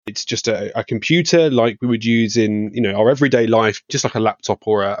It's just a computer like we would use in, our everyday life, just like a laptop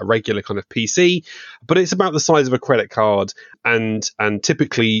or a regular kind of PC, but it's about the size of a credit card, and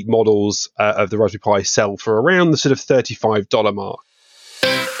typically models of the Raspberry Pi sell for around the sort of $35 mark.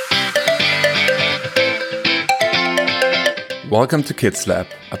 Welcome to Kids Lab,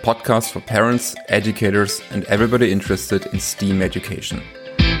 a podcast for parents, educators, and everybody interested in STEAM education.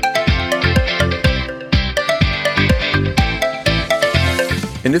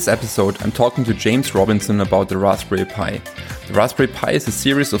 In this episode, I'm talking to James Robinson about the Raspberry Pi. The Raspberry Pi is a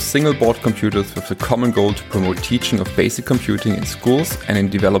series of single-board computers with a common goal to promote teaching of basic computing in schools and in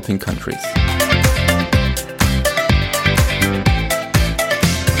developing countries.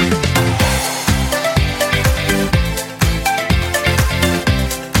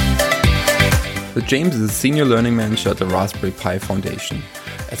 So James is a senior learning manager at the Raspberry Pi Foundation.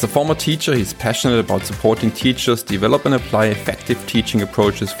 As a former teacher, he's passionate about supporting teachers develop and apply effective teaching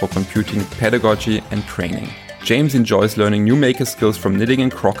approaches for computing pedagogy and training. James enjoys learning new maker skills from knitting and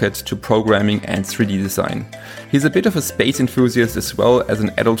croquet to programming and 3D design. He's a bit of a space enthusiast as well as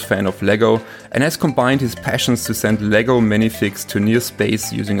an adult fan of Lego, and has combined his passions to send Lego minifigs to near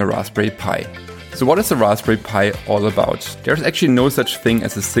space using a Raspberry Pi. So what is the Raspberry Pi all about? There's actually no such thing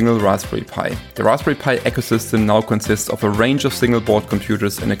as a single Raspberry Pi. The Raspberry Pi ecosystem now consists of a range of single-board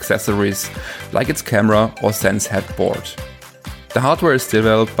computers and accessories, like its camera or SenseHead board. The hardware is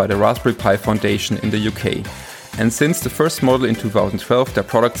developed by the Raspberry Pi Foundation in the UK, and since the first model in 2012, their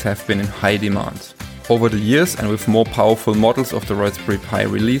products have been in high demand. Over the years, and with more powerful models of the Raspberry Pi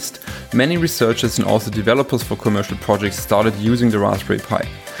released, many researchers and also developers for commercial projects started using the Raspberry Pi.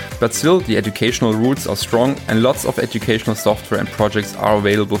 But still, the educational roots are strong, and lots of educational software and projects are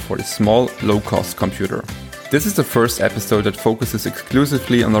available for this small, low-cost computer. This is the first episode that focuses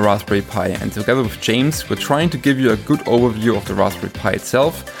exclusively on the Raspberry Pi, and together with James, we're trying to give you a good overview of the Raspberry Pi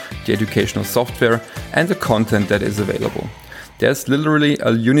itself, the educational software, and the content that is available. There's literally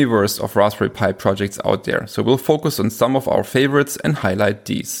a universe of Raspberry Pi projects out there, so we'll focus on some of our favorites and highlight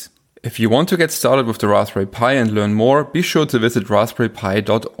these. If you want to get started with the Raspberry Pi and learn more, be sure to visit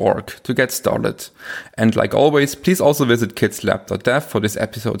raspberrypi.org to get started. And like always, please also visit kidslab.dev for this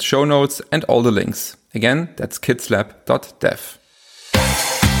episode's show notes and all the links. Again, that's kidslab.dev.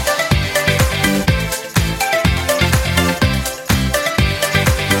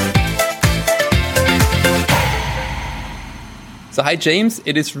 So hi James,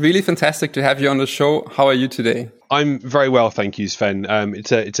 it is really fantastic to have you on the show. How are you today? I'm very well, thank you, Sven.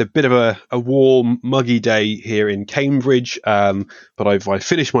 It's a bit of a warm, muggy day here in Cambridge, but I've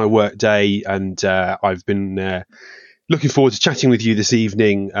finished my work day, and I've been looking forward to chatting with you this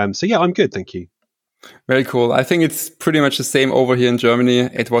evening. So yeah, I'm good, thank you. Very cool. I think it's pretty much the same over here in Germany.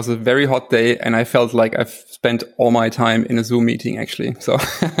 It was a very hot day, and I felt like I've spent all my time in a Zoom meeting, actually. So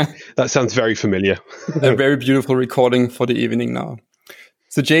that sounds very familiar. A very beautiful recording for the evening now.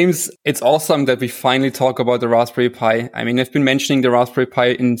 So James, it's awesome that we finally talk about the Raspberry Pi. I mean, I've been mentioning the Raspberry Pi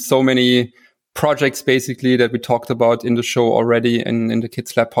in so many projects, basically, that we talked about in the show already in the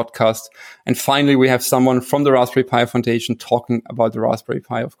Kids Lab podcast. And finally, we have someone from the Raspberry Pi Foundation talking about the Raspberry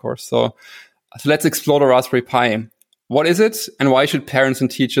Pi, of course. So let's explore the Raspberry Pi. What is it, and why should parents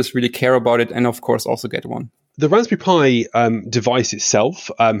and teachers really care about it, and of course also get one? The Raspberry Pi device itself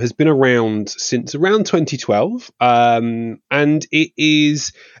has been around since around 2012, and it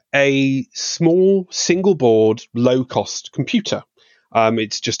is a small single-board, low-cost computer.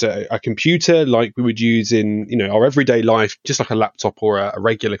 It's just a computer like we would use in our everyday life, just like a laptop or a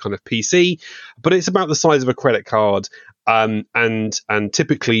regular kind of PC, but it's about the size of a credit card. And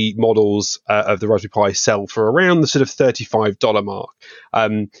typically models of the Raspberry Pi sell for around the sort of $35 mark.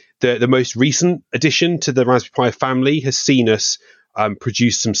 The most recent addition to the Raspberry Pi family has seen us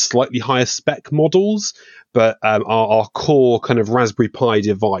produce some slightly higher spec models, but our core kind of Raspberry Pi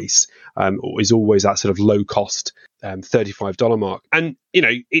device is always that sort of low cost $35 mark. And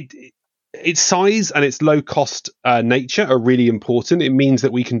its size and its low cost nature are really important. It means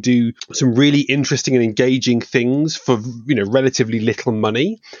that we can do some really interesting and engaging things for relatively little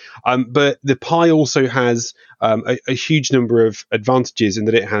money. But the Pi also has a huge number of advantages in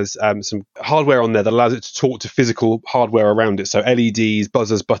that it has some hardware on there that allows it to talk to physical hardware around it. So LEDs,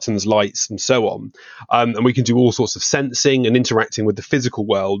 buzzers, buttons, lights, and so on. And we can do all sorts of sensing and interacting with the physical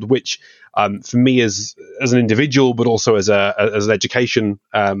world, which for me as an individual, but also as an education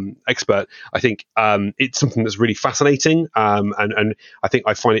expert, I think it's something that's really fascinating. And I think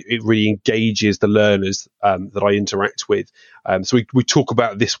I find it really engages the learners that I interact with. So we talk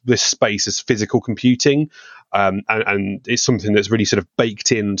about this space as physical computing, and it's something that's really sort of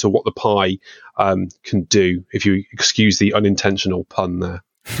baked into what the Pi can do, if you excuse the unintentional pun there.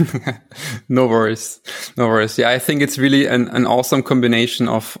 No worries. No worries. Yeah, I think it's really an awesome combination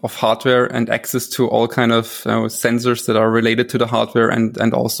of hardware and access to all kind of sensors that are related to the hardware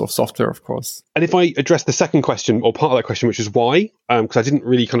and also software, of course. And if I address the second question or part of that question, which is why, because I didn't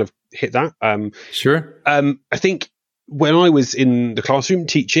really kind of hit that. Sure. I think when I was in the classroom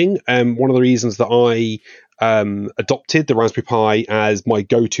teaching, one of the reasons that I adopted the Raspberry Pi as my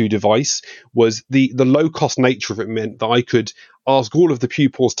go-to device was the low-cost nature of it meant that I could ask all of the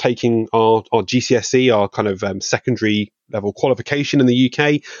pupils taking our GCSE, our kind of secondary level qualification in the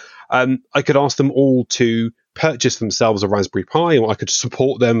UK, I could ask them all to purchase themselves a Raspberry Pi, or I could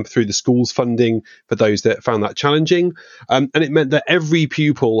support them through the school's funding for those that found that challenging. And it meant that every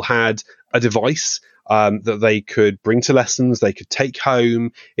pupil had a device that they could bring to lessons, they could take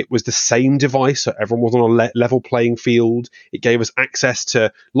home. It was the same device, so everyone was on a level playing field. It gave us access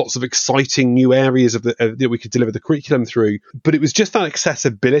to lots of exciting new areas that we could deliver the curriculum through. But it was just that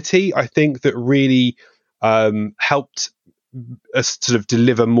accessibility, I think, that really helped us sort of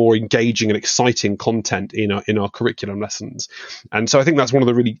deliver more engaging and exciting content in our curriculum lessons. And so I think that's one of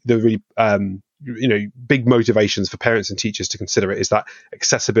the really big motivations for parents and teachers to consider it, is that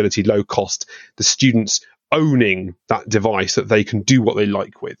accessibility, low cost, the students owning that device that they can do what they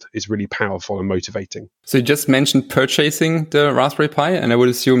like with is really powerful and motivating. So you just mentioned purchasing the Raspberry Pi, and I would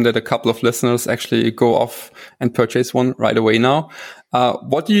assume that a couple of listeners actually go off and purchase one right away now.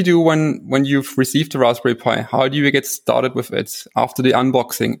 What do you do when you've received the Raspberry Pi? How do you get started with it after the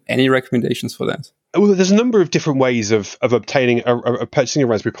unboxing? Any recommendations for that? Well, there's a number of different ways of obtaining purchasing a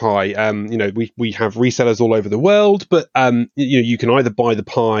Raspberry Pi. We have resellers all over the world, but you can either buy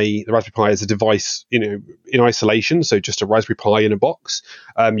the Raspberry Pi as a device, in isolation, so just a Raspberry Pi in a box.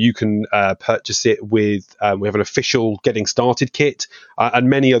 You can purchase it with we have an official getting started kit, and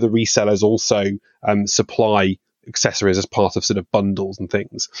many other resellers also supply accessories as part of sort of bundles and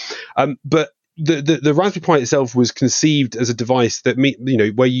things. But the Raspberry Pi itself was conceived as a device that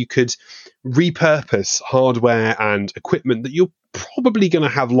where you could repurpose hardware and equipment that you're probably going to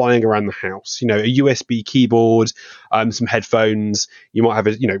have lying around the house. A USB keyboard, some headphones. You might have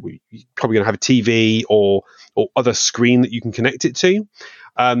you're probably going to have a TV or other screen that you can connect it to.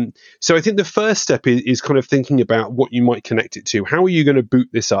 So I think the first step is kind of thinking about what you might connect it to. How are you going to boot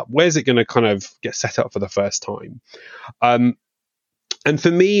this up? Where's it going to kind of get set up for the first time? And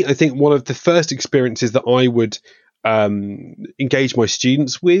for me, I think one of the first experiences that I would engage my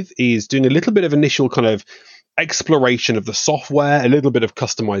students with is doing a little bit of initial kind of exploration of the software, a little bit of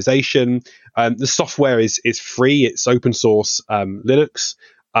customization. The software is free. It's open source Linux.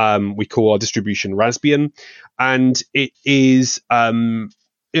 We call our distribution Raspbian, and it is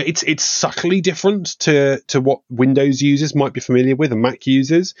it's subtly different to what Windows users might be familiar with and Mac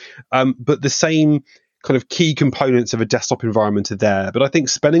users, but the same kind of key components of a desktop environment are there. But I think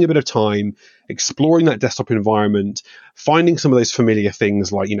spending a bit of time exploring that desktop environment, finding some of those familiar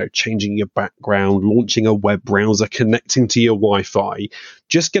things like, changing your background, launching a web browser, connecting to your Wi-Fi,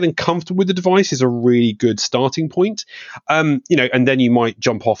 just getting comfortable with the device is a really good starting point. And then you might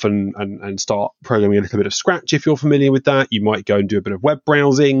jump off and start programming a little bit of Scratch if you're familiar with that. You might go and do a bit of web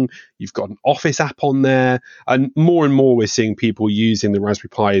browsing. You've got an Office app on there. And more we're seeing people using the Raspberry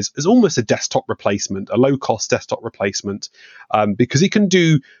Pi as almost a desktop replacement, a low-cost desktop replacement, because it can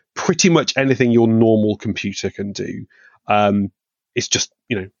do pretty much anything your normal computer can do. It's just,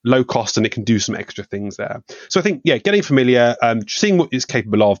 low cost, and it can do some extra things there. So I think, getting familiar, seeing what it's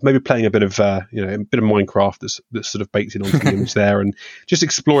capable of, maybe playing a bit of Minecraft that's sort of baked in onto the image there, and just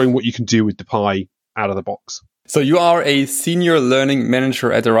exploring what you can do with the Pi out of the box. So you are a senior learning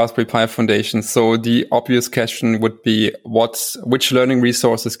manager at the Raspberry Pi Foundation. So the obvious question would be, which learning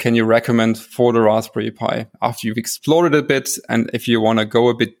resources can you recommend for the Raspberry Pi after you've explored it a bit, and if you want to go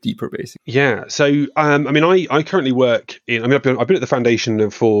a bit deeper, basically? Yeah. So, I currently work I've been at the foundation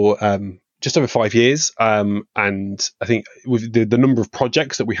for just over 5 years, and I think with the number of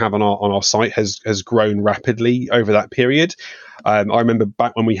projects that we have on our site has grown rapidly over that period. I remember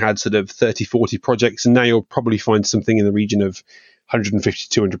back when we had sort of 30, 40 projects, and now you'll probably find something in the region of 150,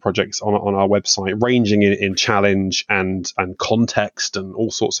 200 projects on our website, ranging in challenge and context and all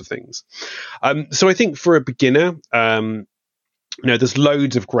sorts of things. So I think for a beginner, there's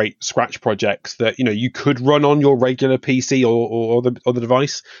loads of great Scratch projects that, you could run on your regular PC or the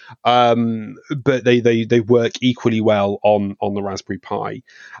device, but they work equally well on the Raspberry Pi.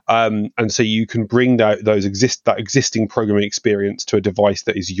 And so you can bring that existing programming experience to a device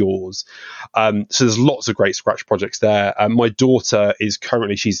that is yours. So there's lots of great Scratch projects there. My daughter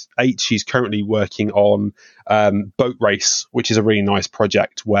she's 8. She's currently working on Boat Race, which is a really nice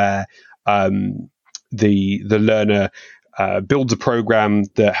project where the learner builds a program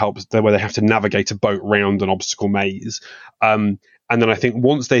that helps where they have to navigate a boat around an obstacle maze. And then I think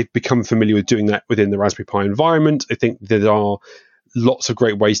once they've become familiar with doing that within the Raspberry Pi environment, I think there are lots of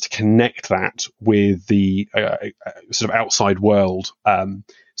great ways to connect that with the sort of outside world. And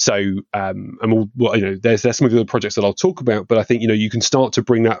there's some of the other projects that I'll talk about, but I think, you can start to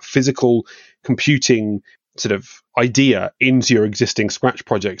bring that physical computing sort of idea into your existing Scratch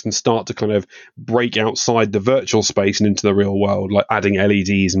projects and start to kind of break outside the virtual space and into the real world, like adding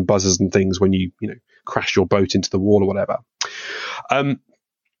LEDs and buzzers and things when you crash your boat into the wall or whatever.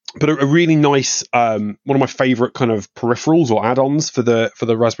 But a really nice, one of my favorite kind of peripherals or add-ons for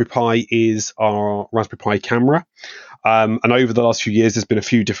the Raspberry Pi is our Raspberry Pi camera. And over the last few years, there's been a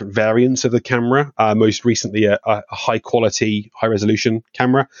few different variants of the camera. Most recently, a high quality, high resolution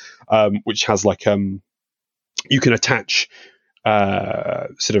camera, which has you can attach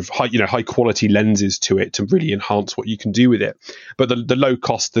sort of high quality lenses to it to really enhance what you can do with it. But the low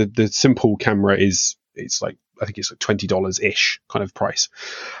cost, the simple camera I think it's like $20 ish kind of price.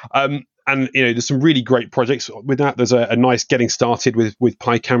 And there's some really great projects with that. There's a nice getting started with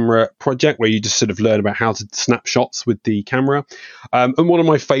Pi Camera project where you just sort of learn about how to snap shots with the camera. And one of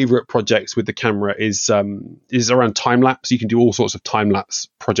my favorite projects with the camera is around time lapse. You can do all sorts of time lapse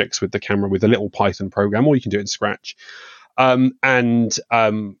projects with the camera with a little Python program, or you can do it in Scratch. It's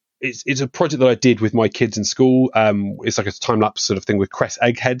a project that I did with my kids in school. It's like a time lapse sort of thing with cress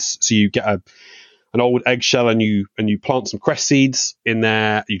egg heads. So you get an old eggshell and you plant some cress seeds in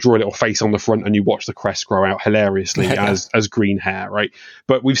there. You draw a little face on the front and you watch the cress grow out hilariously as green hair, right?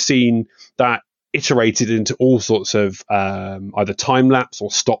 But we've seen that iterated into all sorts of either time lapse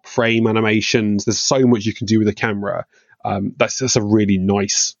or stop frame animations. There's so much you can do with a camera. That's a really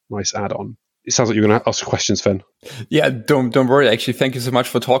nice add-on. It sounds like you're going to ask questions, Finn. Yeah, don't worry. Actually, thank you so much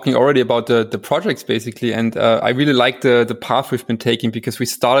for talking already about the projects, basically. And I really like the path we've been taking, because we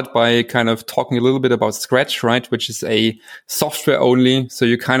started by kind of talking a little bit about Scratch, right, which is a software only. So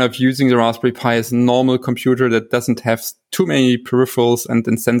you're kind of using the Raspberry Pi as a normal computer that doesn't have too many peripherals and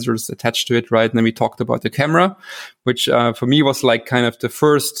sensors attached to it, right? And then we talked about the camera, which for me was like kind of the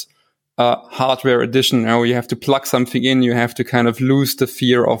first hardware edition. Now you have to plug something in, you have to kind of lose the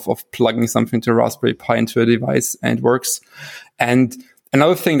fear of plugging something to Raspberry Pi into a device, and it works. And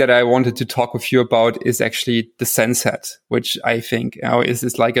another thing that I wanted to talk with you about is actually the SenseHat, which I think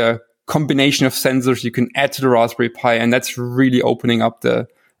is like a combination of sensors you can add to the Raspberry Pi, and that's really opening up a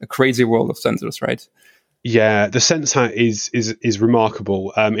crazy world of sensors, right? Yeah, the SenseHat is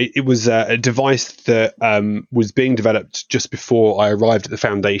remarkable. It was a device that was being developed just before I arrived at the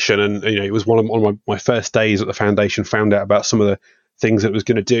foundation, and it was one of my first days at the foundation. Found out about some of the things that it was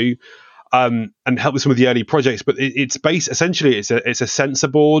going to do, and help with some of the early projects. But it's essentially it's a sensor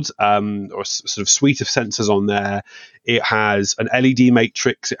board, or a sort of suite of sensors on there. It has an LED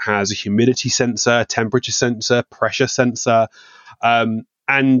matrix. It has a humidity sensor, temperature sensor, pressure sensor.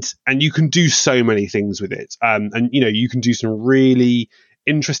 And you can do so many things with it. And you can do some really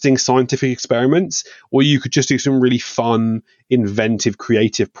interesting scientific experiments, or you could just do some really fun, inventive,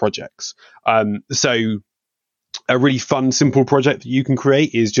 creative projects. So a really fun, simple project that you can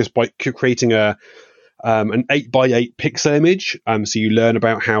create is just by creating an 8x8 pixel image. So you learn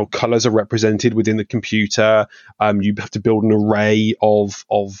about how colors are represented within the computer. You have to build an array of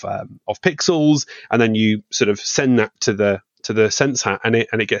pixels, and then you sort of send that to the SenseHat, and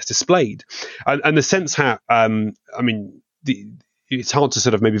it gets displayed. And the SenseHat, it's hard to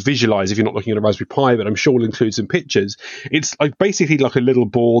sort of maybe visualize if you're not looking at a Raspberry Pi, but I'm sure we'll include some pictures. It's basically like a little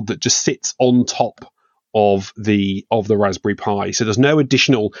board that just sits on top of the Raspberry Pi. So there's no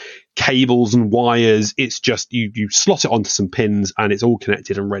additional cables and wires. It's just you slot it onto some pins and it's all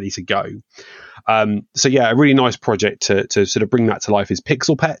connected and ready to go. So yeah, a really nice project to sort of bring that to life is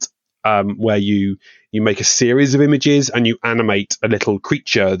PixelPet, where you make a series of images and you animate a little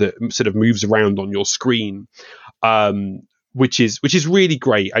creature that sort of moves around on your screen, which is really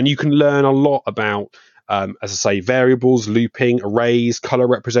great. And you can learn a lot about, as I say, variables, looping, arrays, color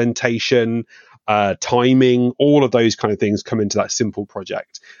representation, timing. All of those kind of things come into that simple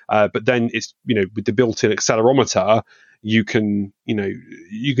project. But then it's, with the built-in accelerometer, you can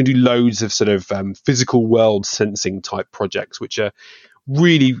do loads of sort of physical world sensing type projects, which are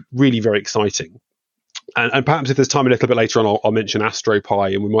really, really very exciting. And perhaps if there's time a little bit later on, I'll mention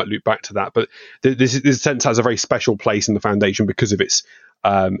AstroPi, and we might loop back to that. But this sense has a very special place in the foundation because of its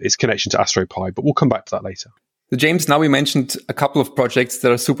connection to AstroPi. But we'll come back to that later. So James, now we mentioned a couple of projects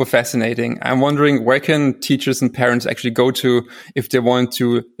that are super fascinating. I'm wondering, where can teachers and parents actually go to if they want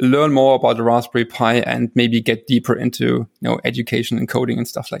to learn more about the Raspberry Pi and maybe get deeper into education and coding and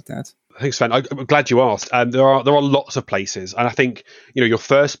stuff like that? Thanks, Sven. I'm glad you asked. There are lots of places, and I think your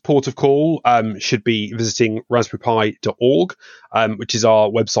first port of call should be visiting raspberrypi.org, which is our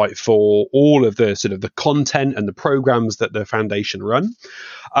website for all of the sort of the content and the programs that the foundation run.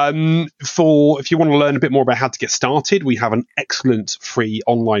 If you want to learn a bit more about how to get started, we have an excellent free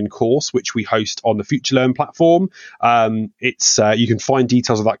online course which we host on the FutureLearn platform. You can find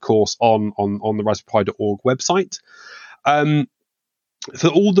details of that course on the raspberrypi.org website. For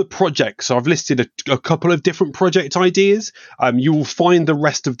all the projects, so I've listed a couple of different project ideas. You will find the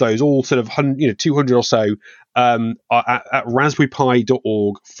rest of those, all sort of 200 or so, at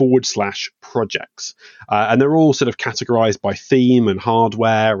raspberrypi.org/projects, and they're all sort of categorized by theme and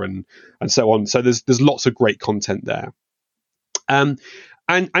hardware and so on. So there's lots of great content there. And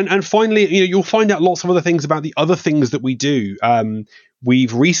finally, you'll find out lots of other things about the other things that we do.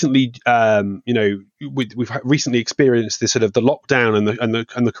 We've recently, we've recently experienced this sort of the lockdown and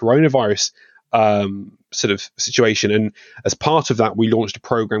the coronavirus sort of situation, and as part of that, we launched a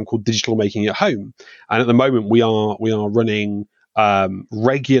program called Digital Making at Home. And at the moment, we are running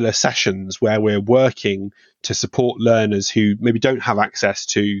regular sessions where we're working to support learners who maybe don't have access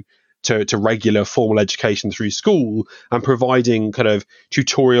to regular formal education through school, and providing kind of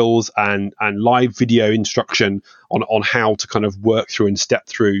tutorials and live video instruction on how to kind of work through and step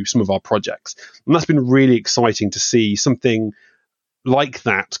through some of our projects. And that's been really exciting to see something like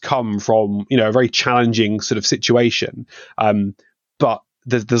that come from, a very challenging sort of situation. But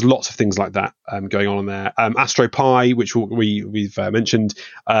there's lots of things like that going on there. AstroPi, which we've mentioned,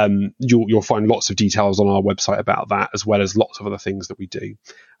 you'll find lots of details on our website about that, as well as lots of other things that we do.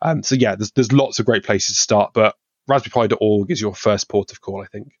 So yeah, there's lots of great places to start, but raspberrypi.org is your first port of call, I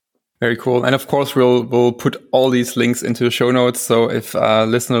think. Very cool. And of course, we'll put all these links into the show notes. So if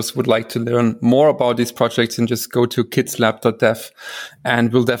listeners would like to learn more about these projects, then just go to kidslab.dev,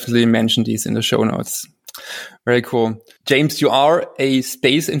 and we'll definitely mention these in the show notes. Very cool. James, you are a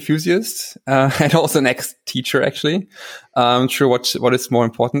space enthusiast and also an ex-teacher, actually. I'm sure what is more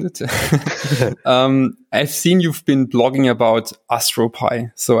important. I've seen you've been blogging about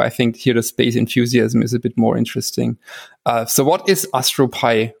AstroPi, so I think here the space enthusiasm is a bit more interesting. So what is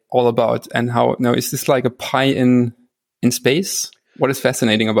AstroPi all about, and how now is this like a pie in space? What is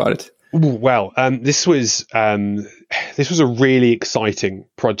fascinating about it? Well, this was a really exciting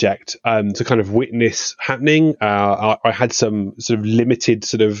project to kind of witness happening. I had some sort of limited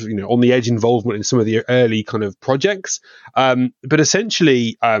sort of on the edge involvement in some of the early kind of projects, but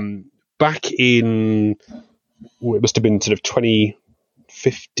essentially back in it must have been sort of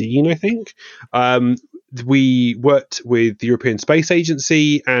 2015, I think. We worked with the European Space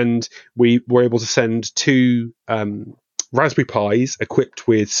Agency, and we were able to send two Raspberry Pis equipped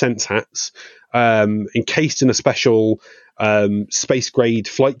with Sense hats, encased in a special space grade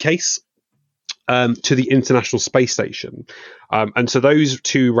flight case, to the International Space Station. And so those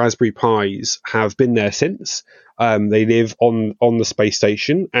two Raspberry Pis have been there since. They live on the space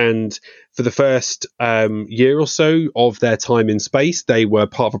station, and for the first year or so of their time in space, they were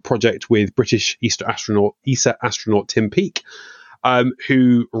part of a project with British ESA astronaut Tim Peake,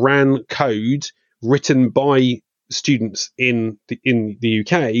 who ran code written by students in the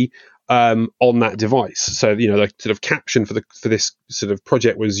UK on that device. So the sort of caption for this sort of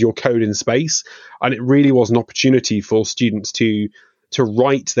project was "Your Code in Space," and it really was an opportunity for students to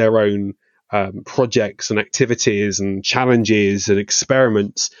write their own projects and activities and challenges and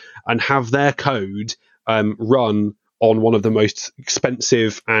experiments, and have their code run on one of the most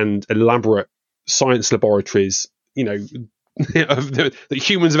expensive and elaborate science laboratories that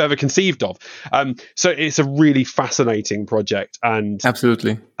humans have ever conceived of. So it's a really fascinating project, and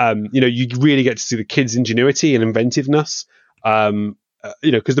absolutely, you really get to see the kids' ingenuity and inventiveness.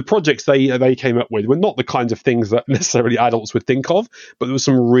 Because the projects they came up with were not the kinds of things that necessarily adults would think of, but there was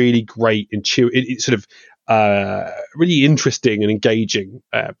some really great, really interesting and engaging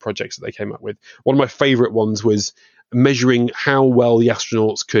projects that they came up with. One of my favorite ones was measuring how well the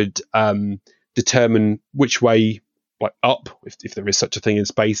astronauts could determine which way, like up, if there is such a thing in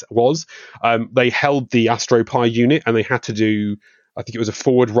space, was. They held the AstroPi unit, and they had to do, I think it was a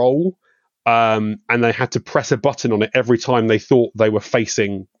forward roll, and they had to press a button on it every time they thought they were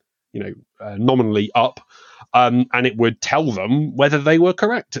facing, nominally up, and it would tell them whether they were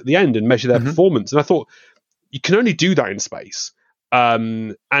correct at the end and measure their performance. And I thought, you can only do that in space,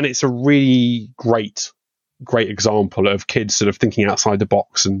 and it's a really great example of kids sort of thinking outside the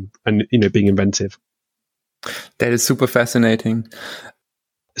box and being inventive. That is super fascinating.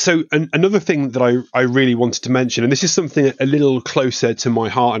 So another thing that I really wanted to mention, and this is something a little closer to my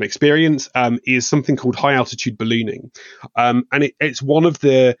heart and experience, is something called high altitude ballooning. And it's one of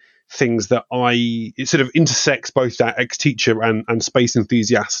the things that it sort of intersects both that ex-teacher and space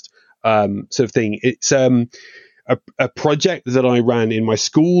enthusiast sort of thing. It's a project that I ran in my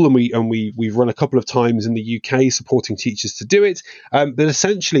school, and we've run a couple of times in the UK supporting teachers to do it. But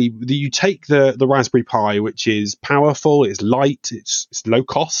essentially, you take the Raspberry Pi, which is powerful, it's light, it's low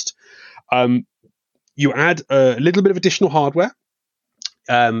cost. You add a little bit of additional hardware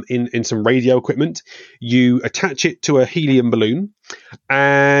in some radio equipment. You attach it to a helium balloon,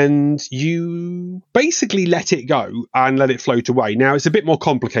 and you basically let it go and let it float away. Now, it's a bit more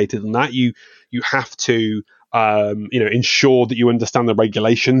complicated than that. You have to ensure that you understand the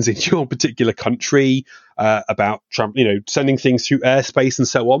regulations in your particular country about sending things through airspace and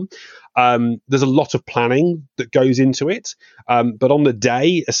so on. There's a lot of planning that goes into it, but on the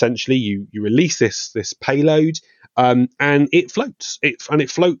day, essentially, you release this payload, and it floats. It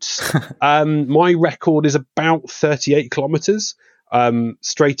floats. My record is about 38 kilometers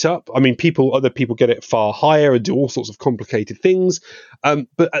straight up. I mean, other people get it far higher and do all sorts of complicated things,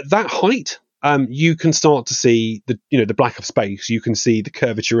 but at that height, you can start to see the black of space. You can see the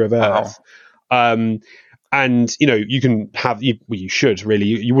curvature of Earth. Wow. And you can have you should really,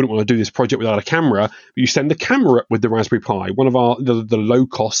 you wouldn't want to do this project without a camera, but you send the camera up with the Raspberry Pi, one of the low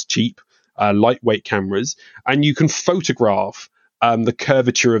cost, cheap, lightweight cameras, and you can photograph the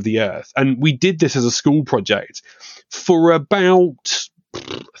curvature of the Earth. And we did this as a school project for about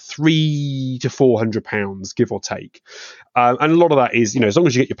 £300 to £400, give or take, and a lot of that is as long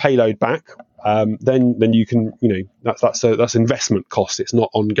as you get your payload back, then you can that's investment cost. It's not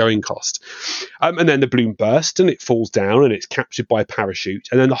ongoing cost. And then the balloon bursts and it falls down and it's captured by a parachute,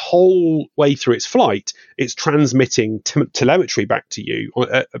 and then the whole way through its flight, it's transmitting telemetry back to you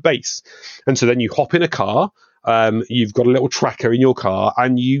at a base. And so then you hop in a car. You've got a little tracker in your car,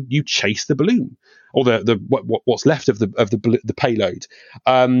 and you chase the balloon, or what's left of the payload,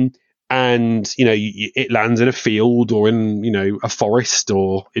 and it lands in a field or in a forest,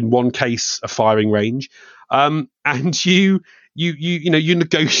 or in one case a firing range, and you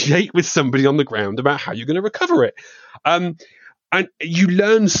negotiate with somebody on the ground about how you're going to recover it, and you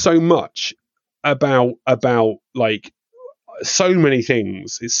learn so much about like so many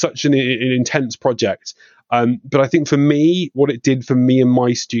things. It's such an intense project. But I think for me, what it did for me and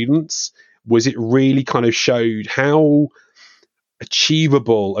my students was it really kind of showed how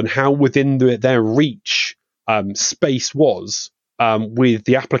achievable and how within their reach space was, with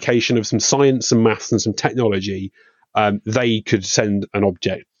the application of some science and maths and some technology. They could send an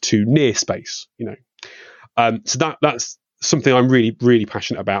object to near space, so that's something I'm really, really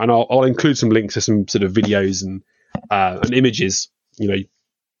passionate about. And I'll include some links to some sort of videos and images.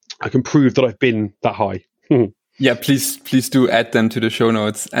 I can prove that I've been that high. Yeah, please do add them to the show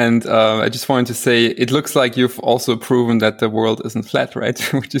notes. And I just wanted to say, it looks like you've also proven that the world isn't flat, right?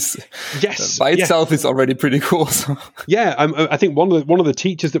 Which is by itself is already pretty cool. So. Yeah, I think one of the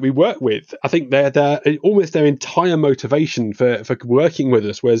teachers that we work with, I think they're almost their entire motivation for working with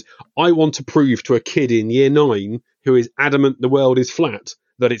us was, I want to prove to a kid in year 9 who is adamant the world is flat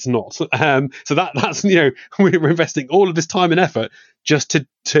that it's not. So that's we're investing all of this time and effort just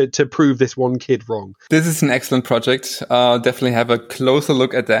to prove this one kid wrong. This is an excellent project. Definitely have a closer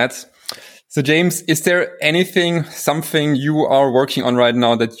look at that. So James, is there something you are working on right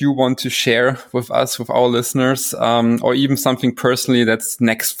now that you want to share with us, with our listeners, or even something personally that's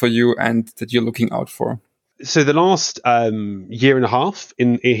next for you and that you're looking out for? So the last year and a half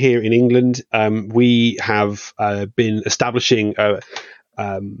here in England, we have been establishing a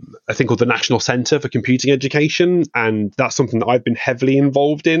thing called the National Centre for Computing Education, and that's something that I've been heavily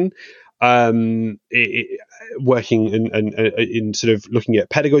involved in, working in sort of looking at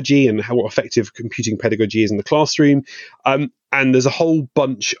pedagogy and how effective computing pedagogy is in the classroom. And there's a whole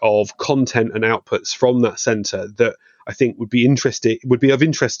bunch of content and outputs from that centre that I think would be of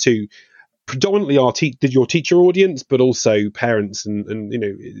interest to predominantly your teacher audience, but also parents and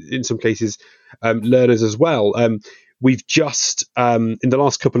in some cases learners as well. We've just, in the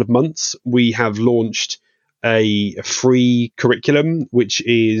last couple of months, we have launched a free curriculum, which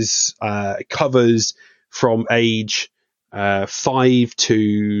covers from age 5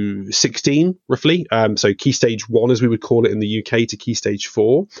 to 16, roughly. So Key Stage 1, as we would call it in the UK, to Key Stage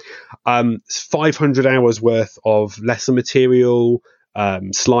 4. 500 hours worth of lesson material,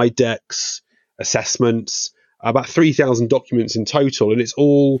 slide decks, assessments, about 3,000 documents in total, and it's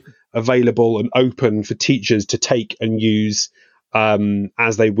all available and open for teachers to take and use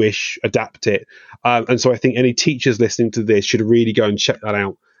as they wish, adapt it. And so I think any teachers listening to this should really go and check that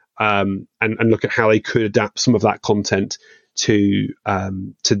out, and look at how they could adapt some of that content to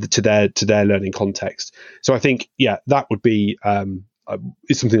their learning context. So I think, that would be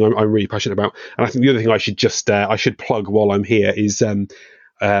is something I'm really passionate about. And I think the other thing I should plug while I'm here is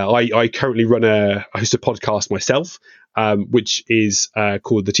I currently host a podcast myself, which is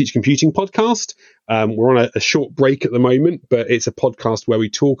called the Teach Computing Podcast. We're on a short break at the moment, but it's a podcast where we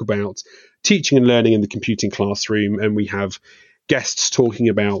talk about teaching and learning in the computing classroom, and we have guests talking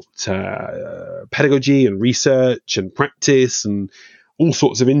about pedagogy and research and practice and all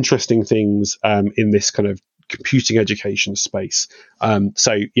sorts of interesting things in this kind of computing education space.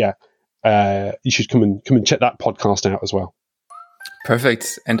 So you should come and check that podcast out as well.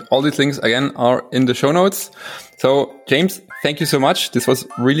 Perfect. And all these links again are in the show notes. So James, thank you so much. This was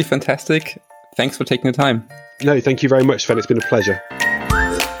really fantastic. Thanks for taking the time. No, thank you very much, Sven. It's been a pleasure.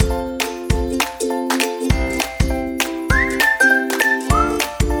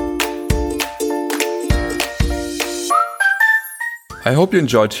 I hope you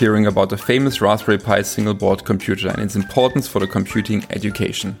enjoyed hearing about the famous Raspberry Pi single board computer and its importance for the computing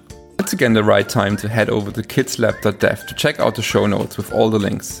education. It's again the right time to head over to kidslab.dev to check out the show notes with all the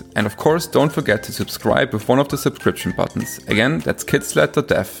links. And of course, don't forget to subscribe with one of the subscription buttons. Again, that's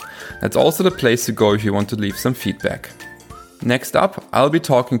kidslab.dev. That's also the place to go if you want to leave some feedback. Next up, I'll be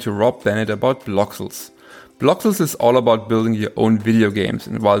talking to Rob Bennett about Bloxels. Bloxels is all about building your own video games,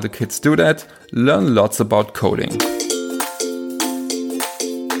 and while the kids do that, learn lots about coding.